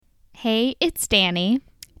Hey, it's Danny.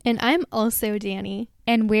 And I'm also Danny.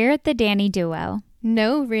 And we're the Danny Duo.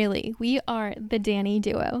 No, really. We are the Danny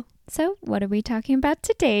Duo. So, what are we talking about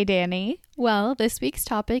today, Danny? Well, this week's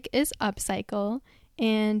topic is upcycle.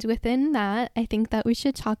 And within that, I think that we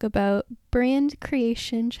should talk about brand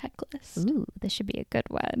creation checklist. Ooh, this should be a good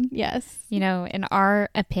one. Yes. You know, in our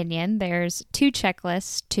opinion, there's two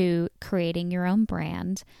checklists to creating your own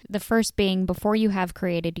brand. The first being before you have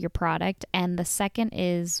created your product, and the second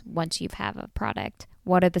is once you have a product.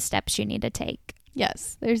 What are the steps you need to take?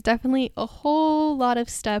 Yes, there's definitely a whole lot of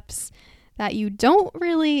steps that you don't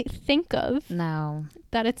really think of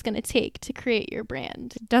that it's going to take to create your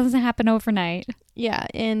brand. It doesn't happen overnight. Yeah,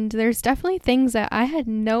 and there's definitely things that I had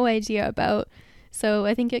no idea about. So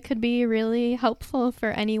I think it could be really helpful for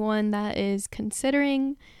anyone that is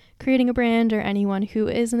considering creating a brand or anyone who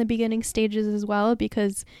is in the beginning stages as well,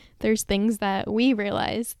 because there's things that we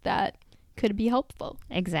realized that could be helpful.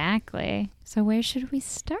 Exactly. So where should we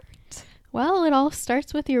start? Well, it all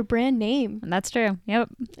starts with your brand name. That's true. Yep.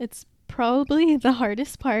 It's probably the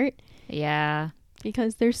hardest part. Yeah.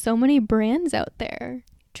 Because there's so many brands out there.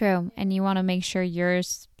 True. And you want to make sure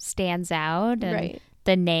yours stands out. And right.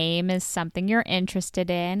 The name is something you're interested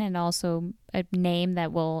in, and also a name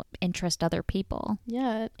that will interest other people.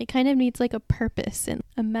 Yeah. It kind of needs like a purpose and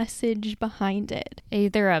a message behind it.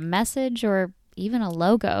 Either a message or even a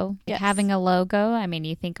logo. Yes. Having a logo, I mean,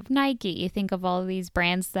 you think of Nike, you think of all these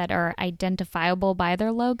brands that are identifiable by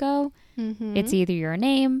their logo. Mm-hmm. It's either your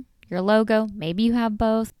name, your logo, maybe you have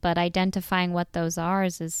both, but identifying what those are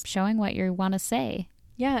is showing what you want to say.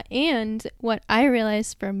 Yeah, and what I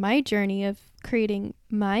realized from my journey of creating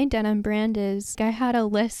my denim brand is I had a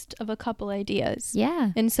list of a couple ideas.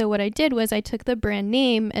 Yeah. And so what I did was I took the brand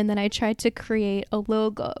name and then I tried to create a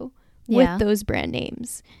logo with those brand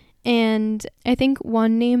names. And I think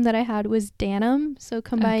one name that I had was Denim, so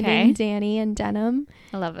combining Danny and denim.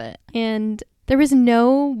 I love it. And there was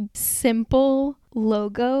no simple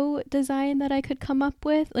logo design that I could come up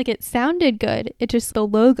with. Like, it sounded good. It just, the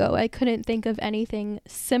logo, I couldn't think of anything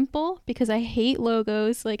simple because I hate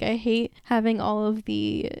logos. Like, I hate having all of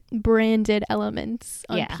the branded elements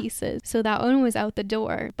on pieces. So that one was out the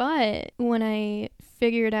door. But when I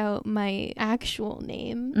figured out my actual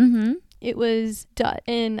name, it was Dud.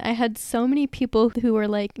 And I had so many people who were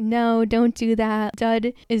like, no, don't do that.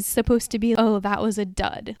 Dud is supposed to be, oh, that was a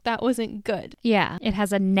dud. That wasn't good. Yeah, it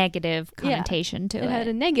has a negative connotation to it. It had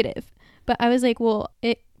a negative. But I was like, well,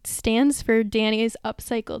 it stands for Danny's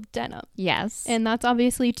Upcycled Denim. Yes. And that's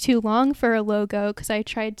obviously too long for a logo because I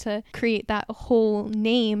tried to create that whole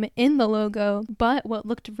name in the logo. But what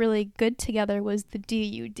looked really good together was the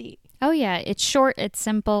DUD. Oh, yeah. It's short. It's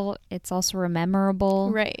simple. It's also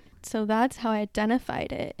memorable. Right. So that's how I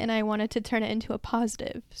identified it, and I wanted to turn it into a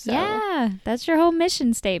positive. So. Yeah, that's your whole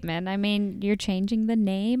mission statement. I mean, you're changing the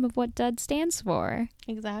name of what Dud stands for.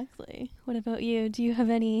 Exactly. What about you? Do you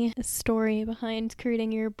have any story behind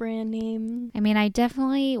creating your brand name? I mean, I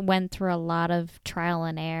definitely went through a lot of trial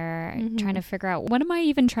and error, trying to figure out what am I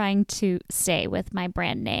even trying to say with my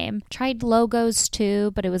brand name. Tried logos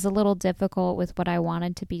too, but it was a little difficult with what I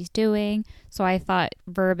wanted to be doing. So I thought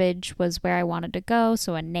verbiage was where I wanted to go.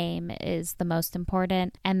 So a name is the most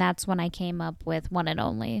important. And that's when I came up with One and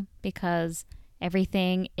Only, because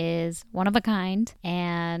everything is one of a kind,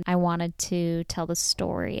 and I wanted to tell the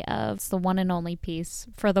story of the one and only piece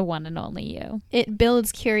for the one and only you. It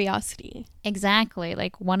builds curiosity. Exactly.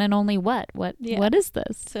 Like, one and only what? What is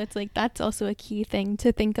this? So it's like, that's also a key thing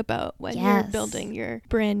to think about when you're building your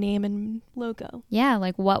brand name and logo. Yeah,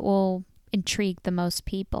 like what will intrigue the most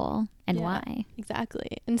people and why?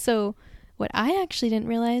 Exactly. And so what I actually didn't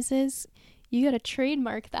realize is you got to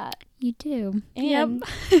trademark that. You do. And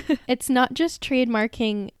it's not just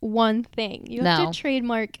trademarking one thing. You have to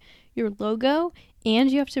trademark your logo,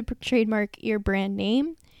 and you have to trademark your brand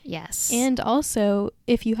name. Yes. And also,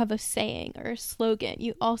 if you have a saying or a slogan,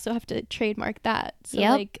 you also have to trademark that. So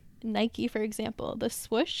like Nike, for example, the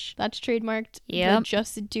swoosh, that's trademarked. The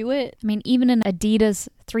just do it. I mean, even in Adidas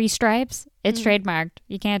 3 stripes, it's trademarked.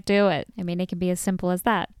 You can't do it. I mean, it can be as simple as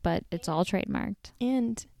that, but it's all trademarked.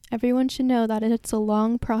 And everyone should know that it's a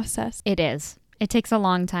long process. It is. It takes a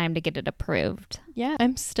long time to get it approved. Yeah,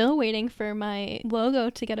 I'm still waiting for my logo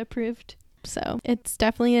to get approved. So it's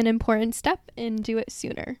definitely an important step, and do it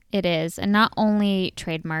sooner. It is. And not only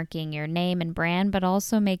trademarking your name and brand, but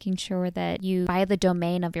also making sure that you buy the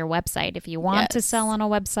domain of your website. If you want to sell on a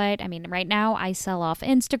website, I mean, right now I sell off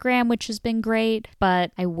Instagram, which has been great,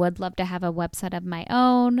 but I would love to have a website of my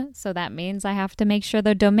own. So that means I have to make sure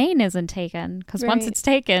the domain isn't taken, because once it's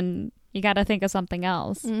taken, you got to think of something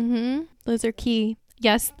else. Those are key.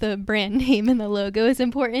 yes, the brand name and the logo is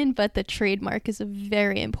important, but the trademark is a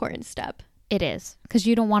very important step. It is, because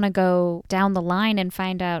you don't want to go down the line and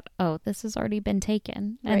find out, oh, this has already been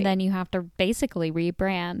taken. And Right. then you have to basically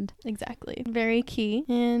rebrand. Exactly. Very key.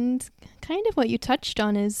 And kind of what you touched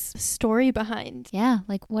on is the story behind. Yeah,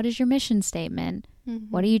 like what is your mission statement? Mhm.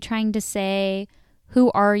 What are you trying to say?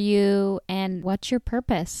 Who are you? And what's your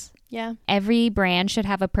purpose? Yeah. Every brand should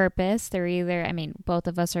have a purpose. They're either, both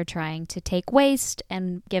of us are trying to take waste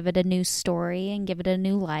and give it a new story and give it a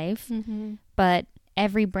new life. Mm-hmm. But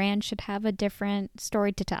every brand should have a different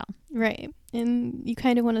story to tell. Right. And you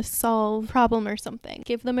kind of want to solve a problem or something.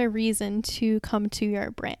 Give them a reason to come to your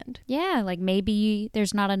brand. Yeah, like maybe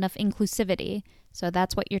there's not enough inclusivity. So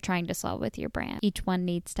that's what you're trying to solve with your brand. Each one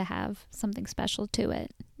needs to have something special to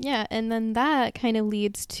it. Yeah. And then that kind of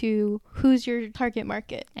leads to who's your target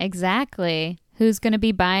market. Exactly. Who's going to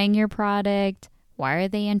be buying your product? Why are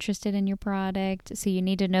they interested in your product? So you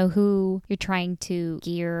need to know who you're trying to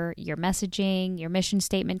gear your messaging, your mission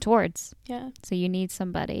statement towards. Yeah. So you need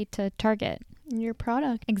somebody to target. Your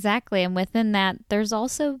product. Exactly. And within that, there's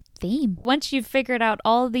also theme. Once you've figured out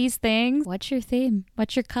all of these things, what's your theme?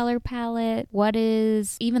 What's your color palette? What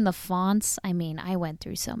is even the fonts? I went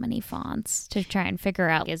through so many fonts to try and figure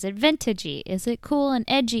out, is it vintagey? Is it cool and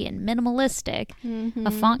edgy and minimalistic? Mm-hmm.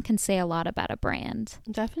 A font can say a lot about a brand.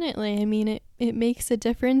 Definitely. It makes a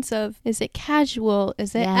difference of, is it casual?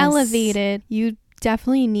 Is it Yes. elevated? You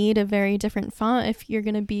definitely need a very different font if you're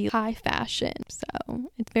going to be high fashion. So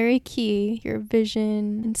it's very key. Your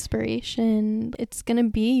vision, inspiration, it's going to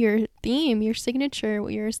be your theme, your signature,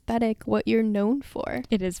 your aesthetic, what you're known for.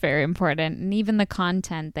 It is very important. And even the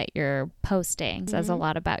content that you're posting says a Mhm.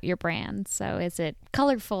 lot about your brand. So is it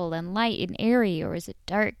colorful and light and airy, or is it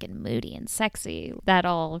dark and moody and sexy? That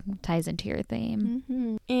all ties into your theme.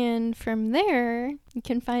 Mm-hmm. And from there, you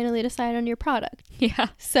can finally decide on your product. Yeah.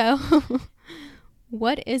 So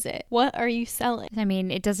what is it? What are you selling?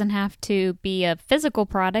 It doesn't have to be a physical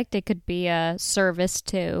product. It could be a service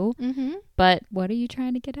too. Mm-hmm. But what are you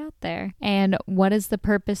trying to get out there? And what is the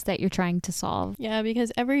purpose that you're trying to solve? Yeah,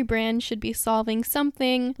 because every brand should be solving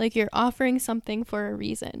something, like you're offering something for a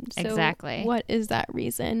reason. So Exactly. what is that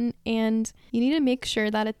reason? And you need to make sure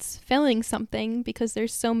that it's filling something because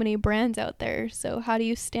there's so many brands out there. So how do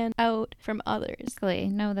you stand out from others? Exactly.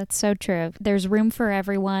 No, that's so true. There's room for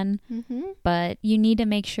everyone, Mm-hmm. but you need to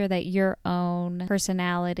make sure that your own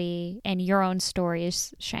personality and your own story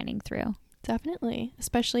is shining through. Definitely,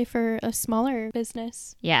 especially for a smaller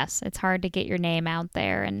business. Yes, it's hard to get your name out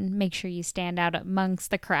there and make sure you stand out amongst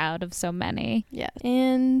the crowd of so many. Yeah.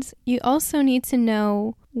 And you also need to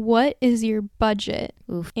know what is your budget.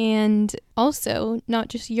 Oof. And also not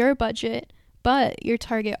just your budget, but your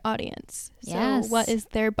target audience. So Yes. what is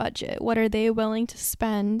their budget? What are they willing to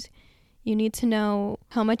spend? You need to know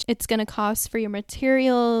how much it's going to cost for your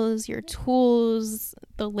materials, your tools,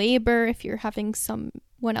 the labor, if you're having someone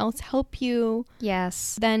else help you,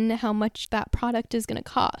 Yes. then how much that product is going to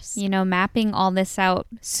cost. Mapping all this out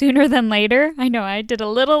sooner than later. I know I did a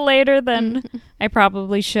little later than I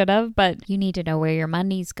probably should have, but you need to know where your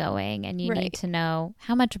money's going, and you Right. need to know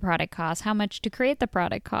how much a product costs, how much to create the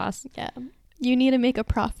product costs. Yeah. You need to make a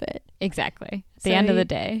profit. Exactly. At So the end of the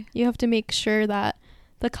day. You have to make sure that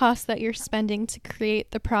the cost that you're spending to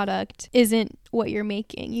create the product isn't what you're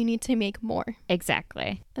making. You need to make more.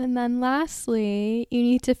 Exactly. And then lastly, you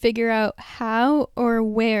need to figure out how or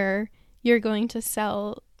where you're going to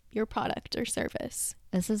sell your product or service.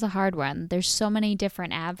 This is a hard one. There's so many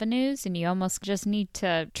different avenues, and you almost just need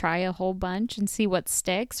to try a whole bunch and see what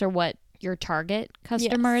sticks or what your target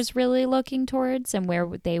customer Yes. is really looking towards and where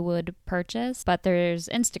they would purchase. But there's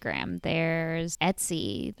Instagram, there's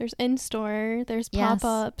Etsy. There's in-store, there's Yes.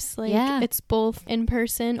 pop-ups. Yeah. It's both in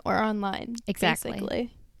person or online. Exactly.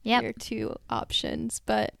 Basically. Yep. Your two options.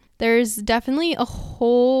 But there's definitely a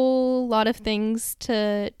whole lot of things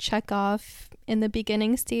to check off in the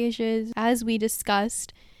beginning stages, as we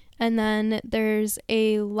discussed. And then there's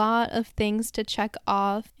a lot of things to check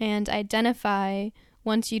off and identify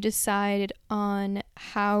once you decide on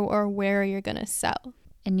how or where you're going to sell.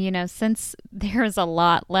 And since there's a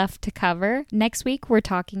lot left to cover, next week we're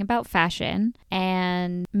talking about fashion,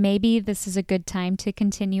 and maybe this is a good time to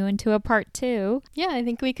continue into a part 2. Yeah, I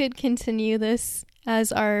think we could continue this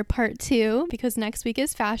as our part 2 because next week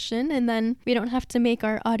is fashion, and then we don't have to make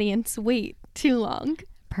our audience wait too long.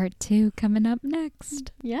 Part 2 coming up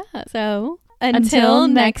next. Yeah. So until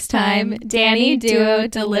next time, Danny Duo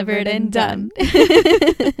delivered and done.